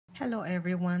Hello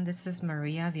everyone, this is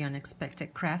Maria, the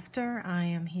Unexpected Crafter. I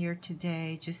am here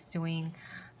today just doing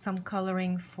some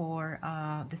coloring for,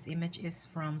 this image is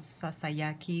from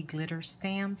Sasayki glitter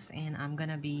stamps, and I'm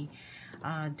gonna be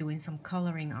doing some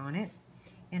coloring on it.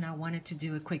 And I wanted to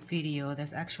do a quick video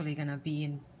that's actually gonna be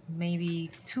in maybe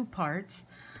two parts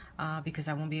because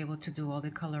I won't be able to do all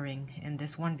the coloring in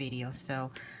this one video.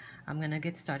 So I'm gonna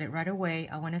get started right away.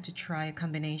 I wanted to try a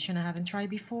combination I haven't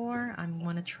tried before. I'm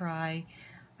gonna try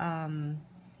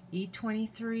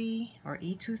E23 or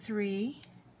E23,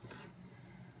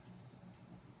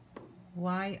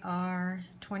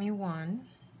 YR21,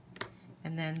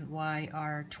 and then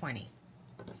YR20.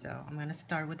 So I'm going to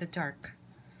start with the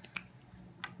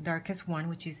darkest one,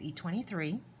 which is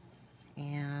E23,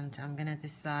 and I'm going to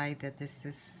decide that this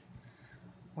is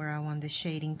where I want the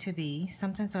shading to be.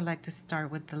 Sometimes I like to start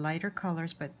with the lighter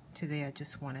colors, but today I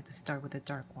just wanted to start with the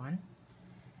dark one.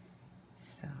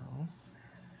 So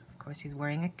of course, he's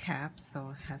wearing a cap,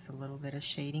 so it has a little bit of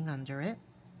shading under it,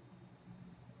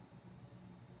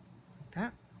 like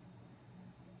that.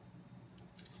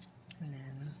 And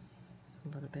then a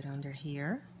little bit under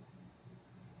here.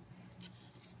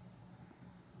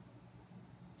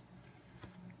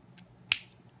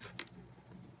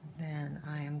 Then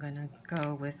I am going to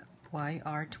go with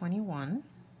YR21.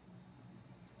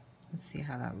 Let's see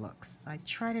how that looks. I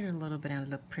tried it a little bit and it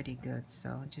looked pretty good,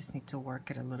 so I just need to work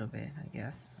it a little bit, I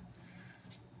guess.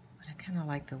 I kind of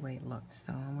like the way it looks,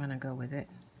 so I'm going to go with it.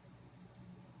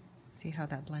 See how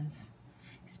that blends.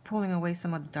 It's pulling away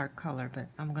some of the dark color, but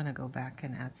I'm going to go back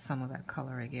and add some of that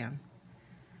color again.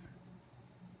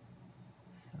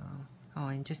 So, oh,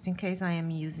 and just in case, I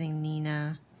am using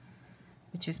Nina,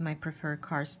 which is my preferred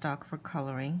cardstock for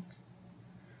coloring.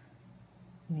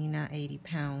 Nina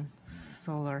 80-pound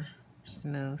Solar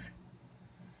Smooth.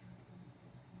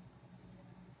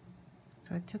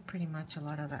 So I took pretty much a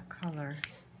lot of that color.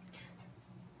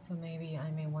 So maybe I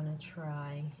may want to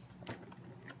try, I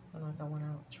don't know if I want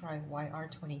to try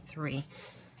YR23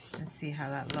 and see how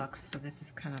that looks. So this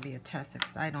is kind of be a test.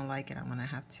 If I don't like it, I'm going to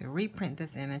have to reprint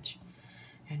this image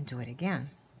and do it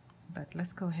again. But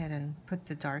let's go ahead and put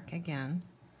the dark again.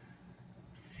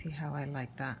 See how I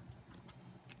like that.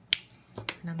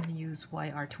 And I'm going to use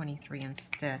YR23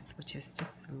 instead, which is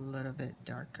just a little bit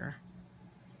darker.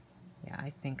 Yeah,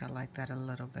 I think I like that a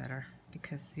little better,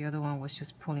 because the other one was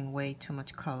just pulling way too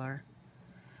much color.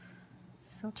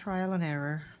 So trial and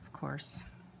error, of course.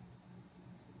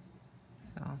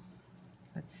 So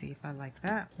let's see if I like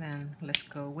that. Then let's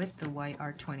go with the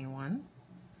YR21.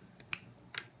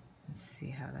 Let's see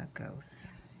how that goes.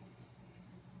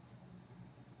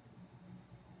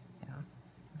 Yeah,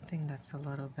 I think that's a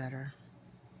little better.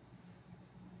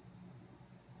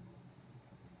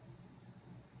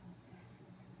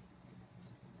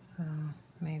 So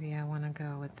maybe I want to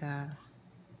go with that.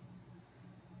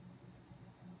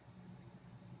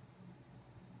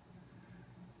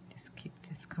 Just keep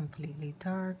this completely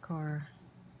dark, or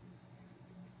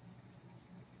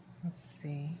let's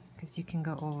see, because you can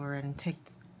go over it and take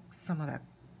some of that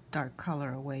dark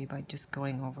color away by just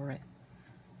going over it.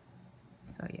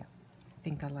 So yeah, I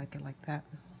think I like it like that.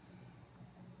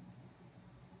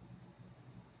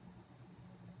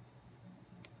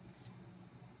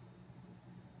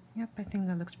 Yep, I think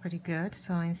that looks pretty good.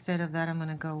 So instead of that, I'm going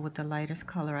to go with the lightest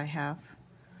color I have.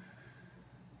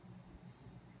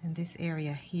 And this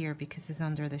area here, because it's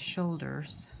under the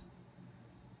shoulders,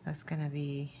 that's going to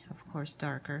be, of course,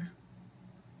 darker.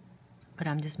 But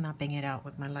I'm just mapping it out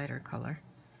with my lighter color.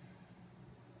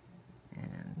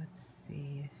 And let's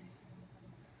see.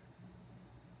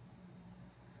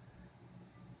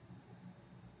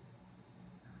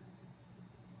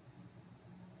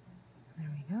 There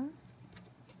we go.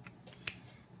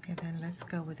 Okay, then let's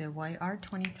go with the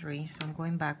YR23. So I'm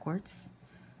going backwards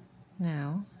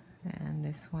now, and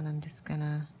this one I'm just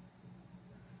gonna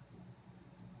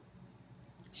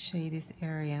shade this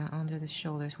area under the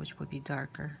shoulders, which would be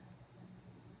darker.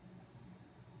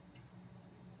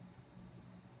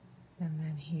 And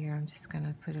then here I'm just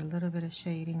gonna put a little bit of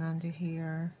shading under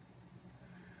here.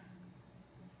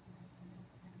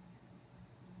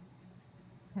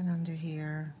 And under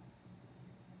here.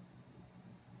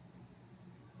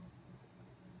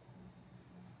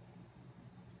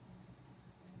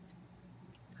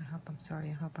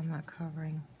 I hope I'm not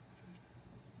covering.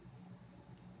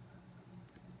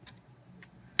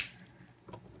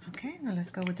 Okay, now let's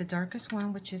go with the darkest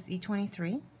one, which is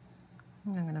E23.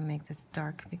 I'm going to make this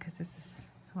dark because this is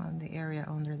on the area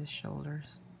under the shoulders.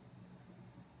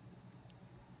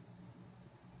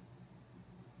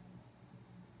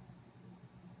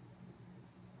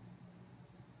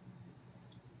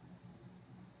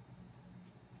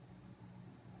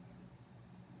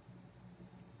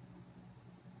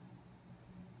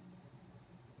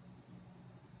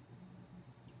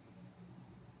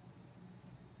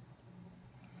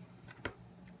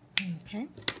 Okay,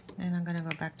 and I'm gonna go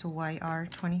back to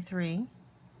YR23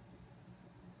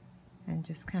 and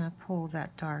just kind of pull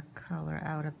that dark color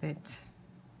out a bit.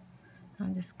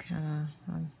 I'm just kind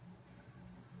of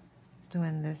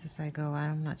doing this as I go.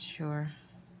 I'm not sure.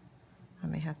 I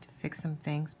may have to fix some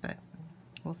things, but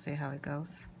we'll see how it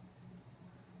goes.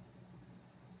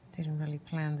 Didn't really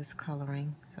plan this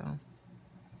coloring, so.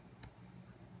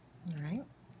 All right,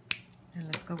 and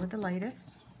let's go with the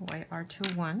lightest,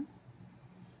 YR21,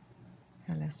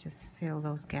 and let's just fill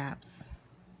those gaps.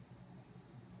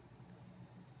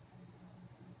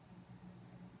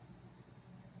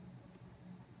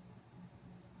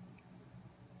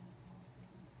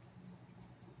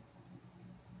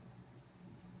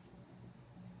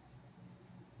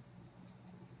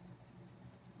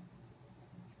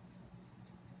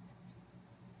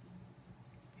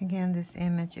 Again, this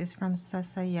image is from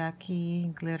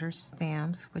Sasayki Glitter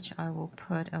Stamps, which I will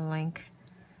put a link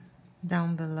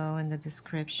down below in the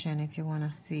description if you want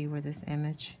to see where this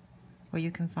image, where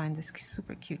you can find this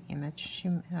super cute image.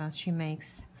 She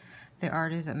makes, the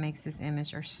artist that makes this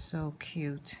image are so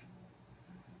cute.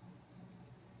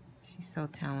 She's so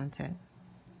talented.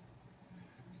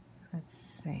 Let's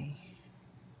see.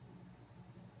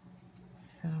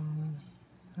 So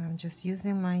I'm just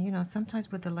using my, you know,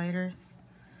 sometimes with the lightest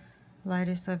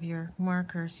of your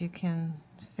markers, you can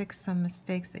fix some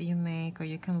mistakes that you make, or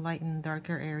you can lighten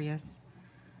darker areas.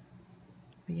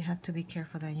 But you have to be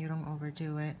careful that you don't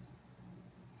overdo it.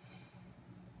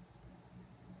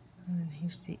 And then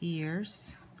here's the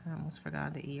ears. I almost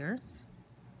forgot the ears.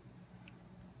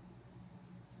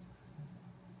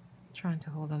 Trying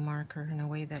to hold a marker in a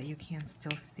way that you can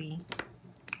still see.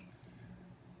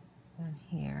 And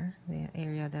here, the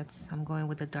area that's, I'm going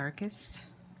with the darkest.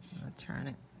 I'm gonna turn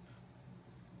it.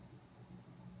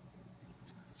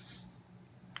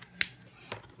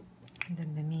 And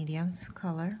then the mediums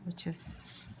color, which is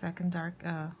second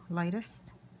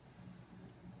lightest.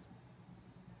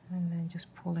 And then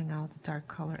just pulling out the dark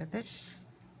color a bit.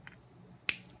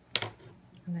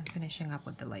 And then finishing up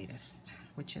with the lightest,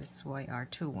 which is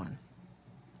YR21.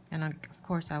 And of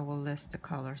course I will list the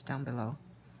colors down below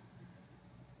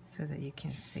so that you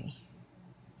can see.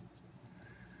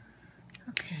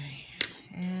 Okay,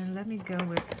 and let me go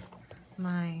with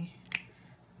my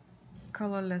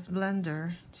colorless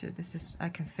blender to, this is, I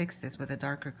can fix this with a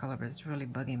darker color, but it's really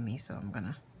bugging me, so I'm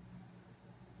gonna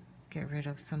get rid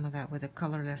of some of that with a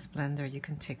colorless blender. You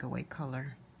can take away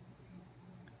color.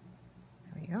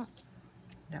 There we go.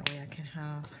 That way I can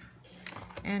have,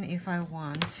 and if I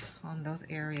want on those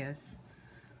areas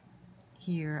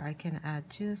here, I can add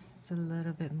just a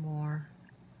little bit more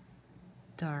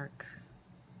dark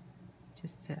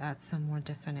just to add some more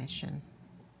definition.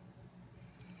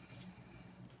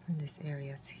 In this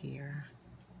areas here.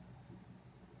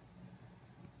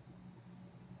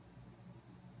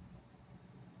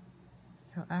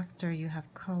 So after you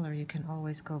have color, you can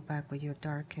always go back with your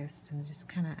darkest and just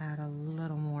kind of add a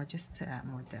little more just to add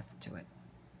more depth to it.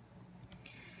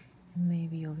 And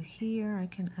maybe over here I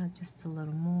can add just a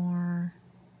little more.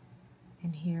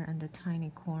 And here in the tiny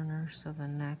corners of the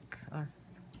neck, or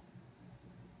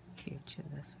here to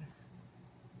this one.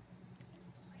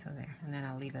 So there, and then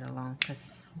I'll leave it alone,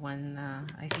 because when,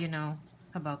 if you know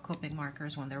about Copic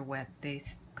markers, when they're wet, they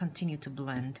continue to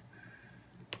blend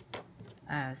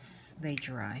as they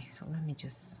dry. So let me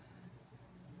just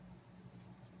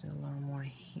do a little more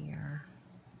here,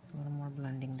 a little more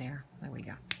blending there. There we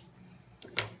go.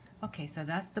 Okay, so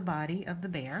that's the body of the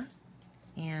bear,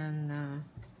 and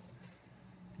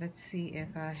let's see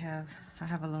if I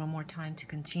have a little more time to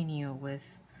continue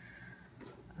with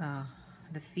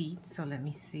the feet. So let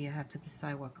me see, I have to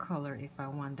decide what color, if I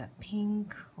want that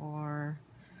pink, or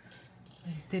I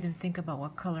didn't think about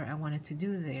what color I wanted to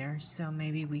do there. So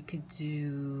maybe we could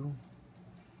do,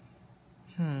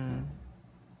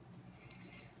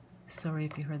 sorry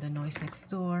if you heard the noise next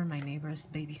door, my neighbor is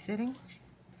babysitting.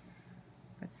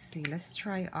 Let's see, let's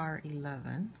try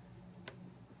R11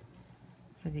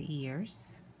 for the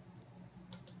ears.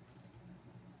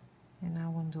 And I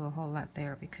won't do a whole lot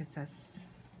there because that's,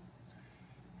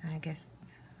 I guess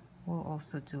we'll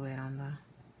also do it on the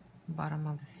bottom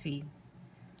of the feet.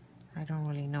 I don't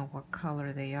really know what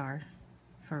color they are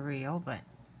for real, but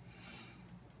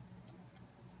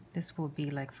this will be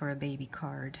like for a baby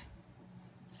card.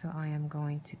 So I am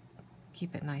going to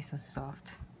keep it nice and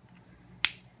soft.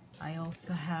 I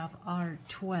also have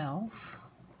R12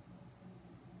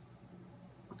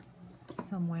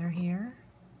 somewhere here.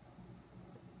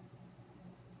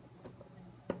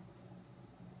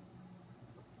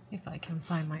 If I can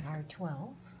find my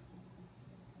R12.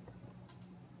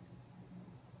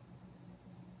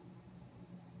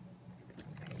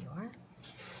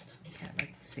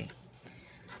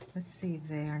 Let's see if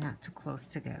they are not too close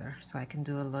together, so I can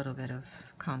do a little bit of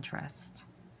contrast.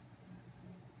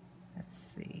 Let's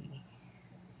see.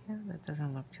 Yeah, that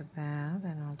doesn't look too bad.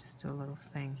 And I'll just do a little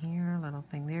thing here, a little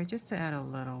thing there, just to add a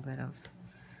little bit of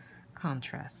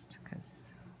contrast, because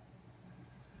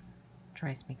it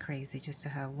drives me crazy just to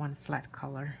have one flat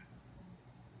color.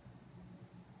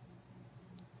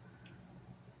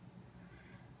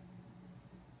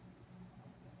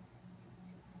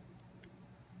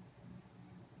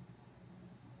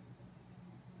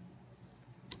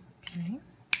 Okay.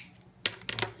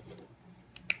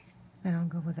 Then I'll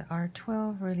go with the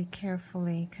R12 really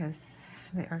carefully, because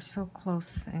they are so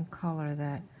close in color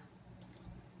that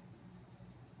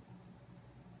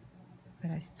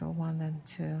I still want them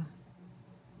to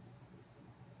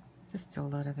just a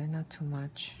little bit, not too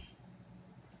much.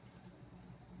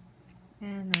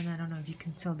 And then I don't know if you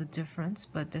can tell the difference,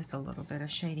 but there's a little bit of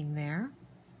shading there.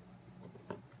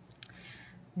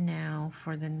 Now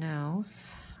for the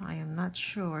nose, I am not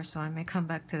sure, so I may come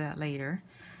back to that later.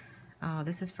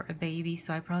 This is for a baby,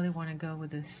 so I probably want to go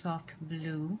with a soft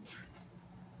blue,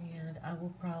 and I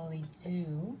will probably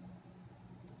do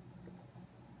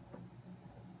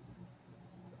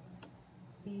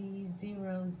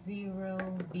B00,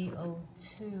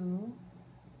 B02,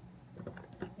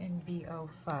 and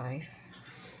B05. I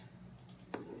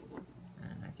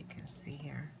don't know if you can see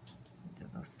here. Do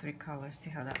those three colors,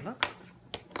 see how that looks.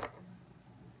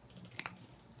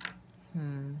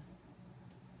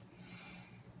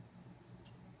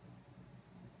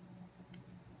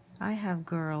 I have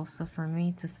girls, so for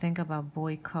me to think about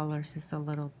boy colors is a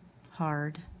little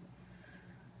hard,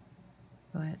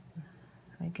 but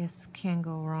I guess can't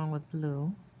go wrong with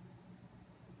blue.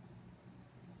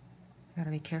 Gotta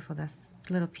be careful, that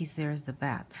little piece there is the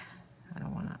bat. I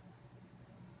don't want to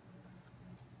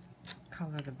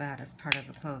color the bat as part of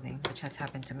the clothing, which has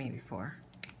happened to me before.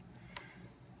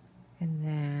 And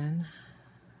then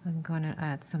I'm going to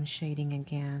add some shading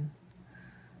again.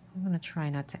 I'm going to try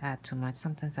not to add too much.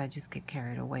 Sometimes I just get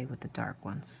carried away with the dark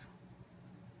ones.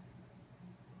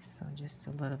 So just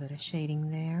a little bit of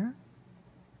shading there.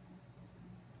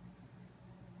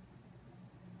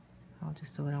 I'll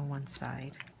just do it on one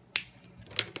side.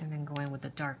 And then go in with the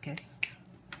darkest.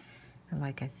 And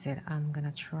like I said, I'm going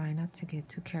to try not to get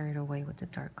too carried away with the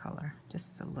dark color.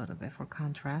 Just a little bit for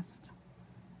contrast.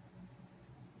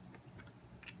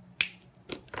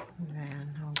 And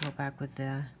then I'll go back with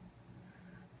the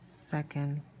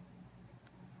second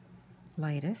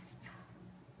lightest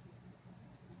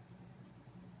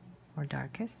or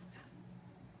darkest.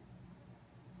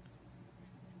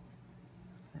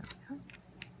 There we go.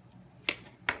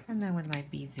 And then with my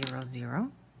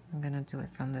B00, I'm going to do it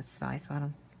from this side so I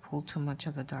don't pull too much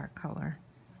of the dark color.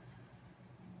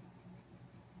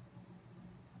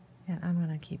 And I'm going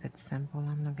to keep it simple.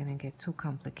 I'm not going to get too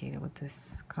complicated with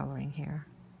this coloring here.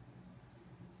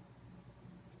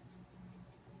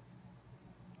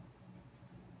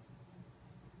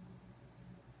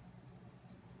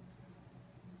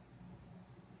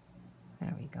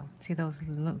 There we go. See those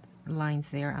lines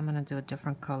there? I'm going to do a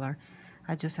different color.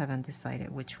 I just haven't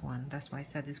decided which one. That's why I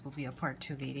said this will be a part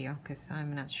 2 video, because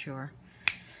I'm not sure.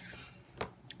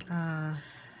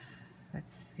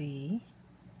 Let's see.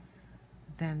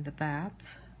 Then the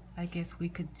bat. I guess we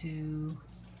could do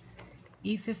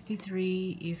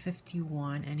E53,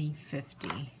 E51, and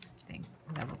E50. I think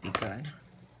that would be good.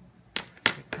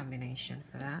 Good combination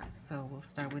for that. So we'll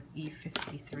start with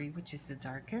E53, which is the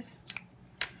darkest.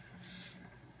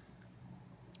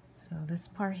 So this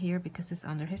part here, because it's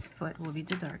under his foot, will be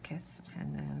the darkest,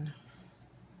 and then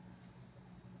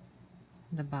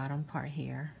the bottom part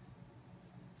here.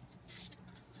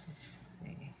 Let's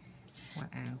see, what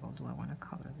angle do I want to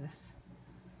color this?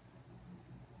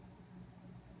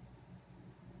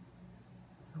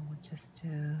 I will just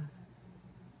do,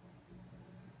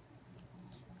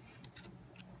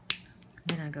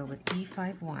 then I go with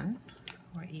E51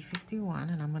 or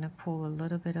E51, and I'm going to pull a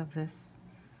little bit of this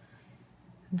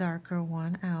darker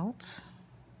one out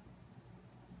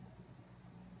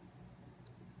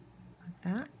like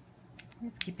that.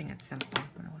 Just keeping it simple.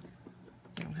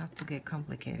 You don't have to get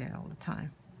complicated all the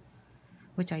time,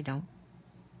 which I don't.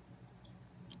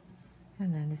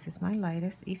 And then this is my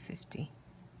lightest E50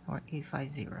 or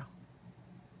E50.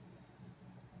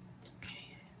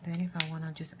 Okay, then if I want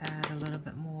to just add a little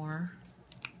bit more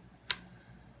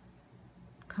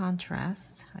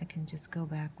contrast, I can just go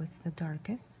back with the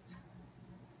darkest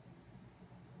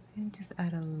and just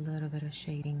add a little bit of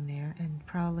shading there, and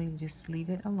probably just leave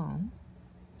it alone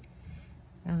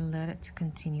and let it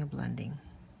continue blending.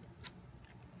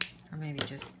 Or maybe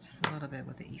just a little bit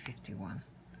with the E51,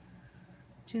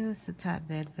 Just a tad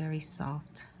bit, very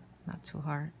soft, not too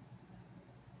hard.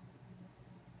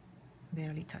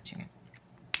 Barely touching it.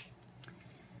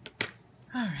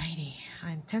 Alrighty,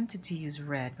 I'm tempted to use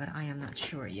red, but I am not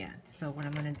sure yet. So what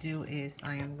I'm going to do is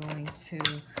I am going to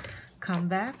come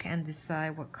back and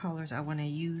decide what colors I want to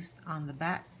use on the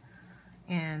back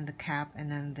and the cap,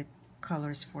 and then the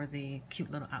colors for the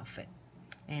cute little outfit.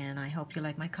 And I hope you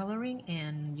like my coloring,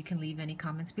 and you can leave any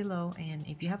comments below. And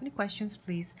if you have any questions,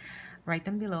 please write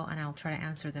them below and I'll try to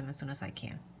answer them as soon as I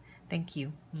can. Thank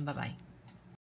you. Bye-bye.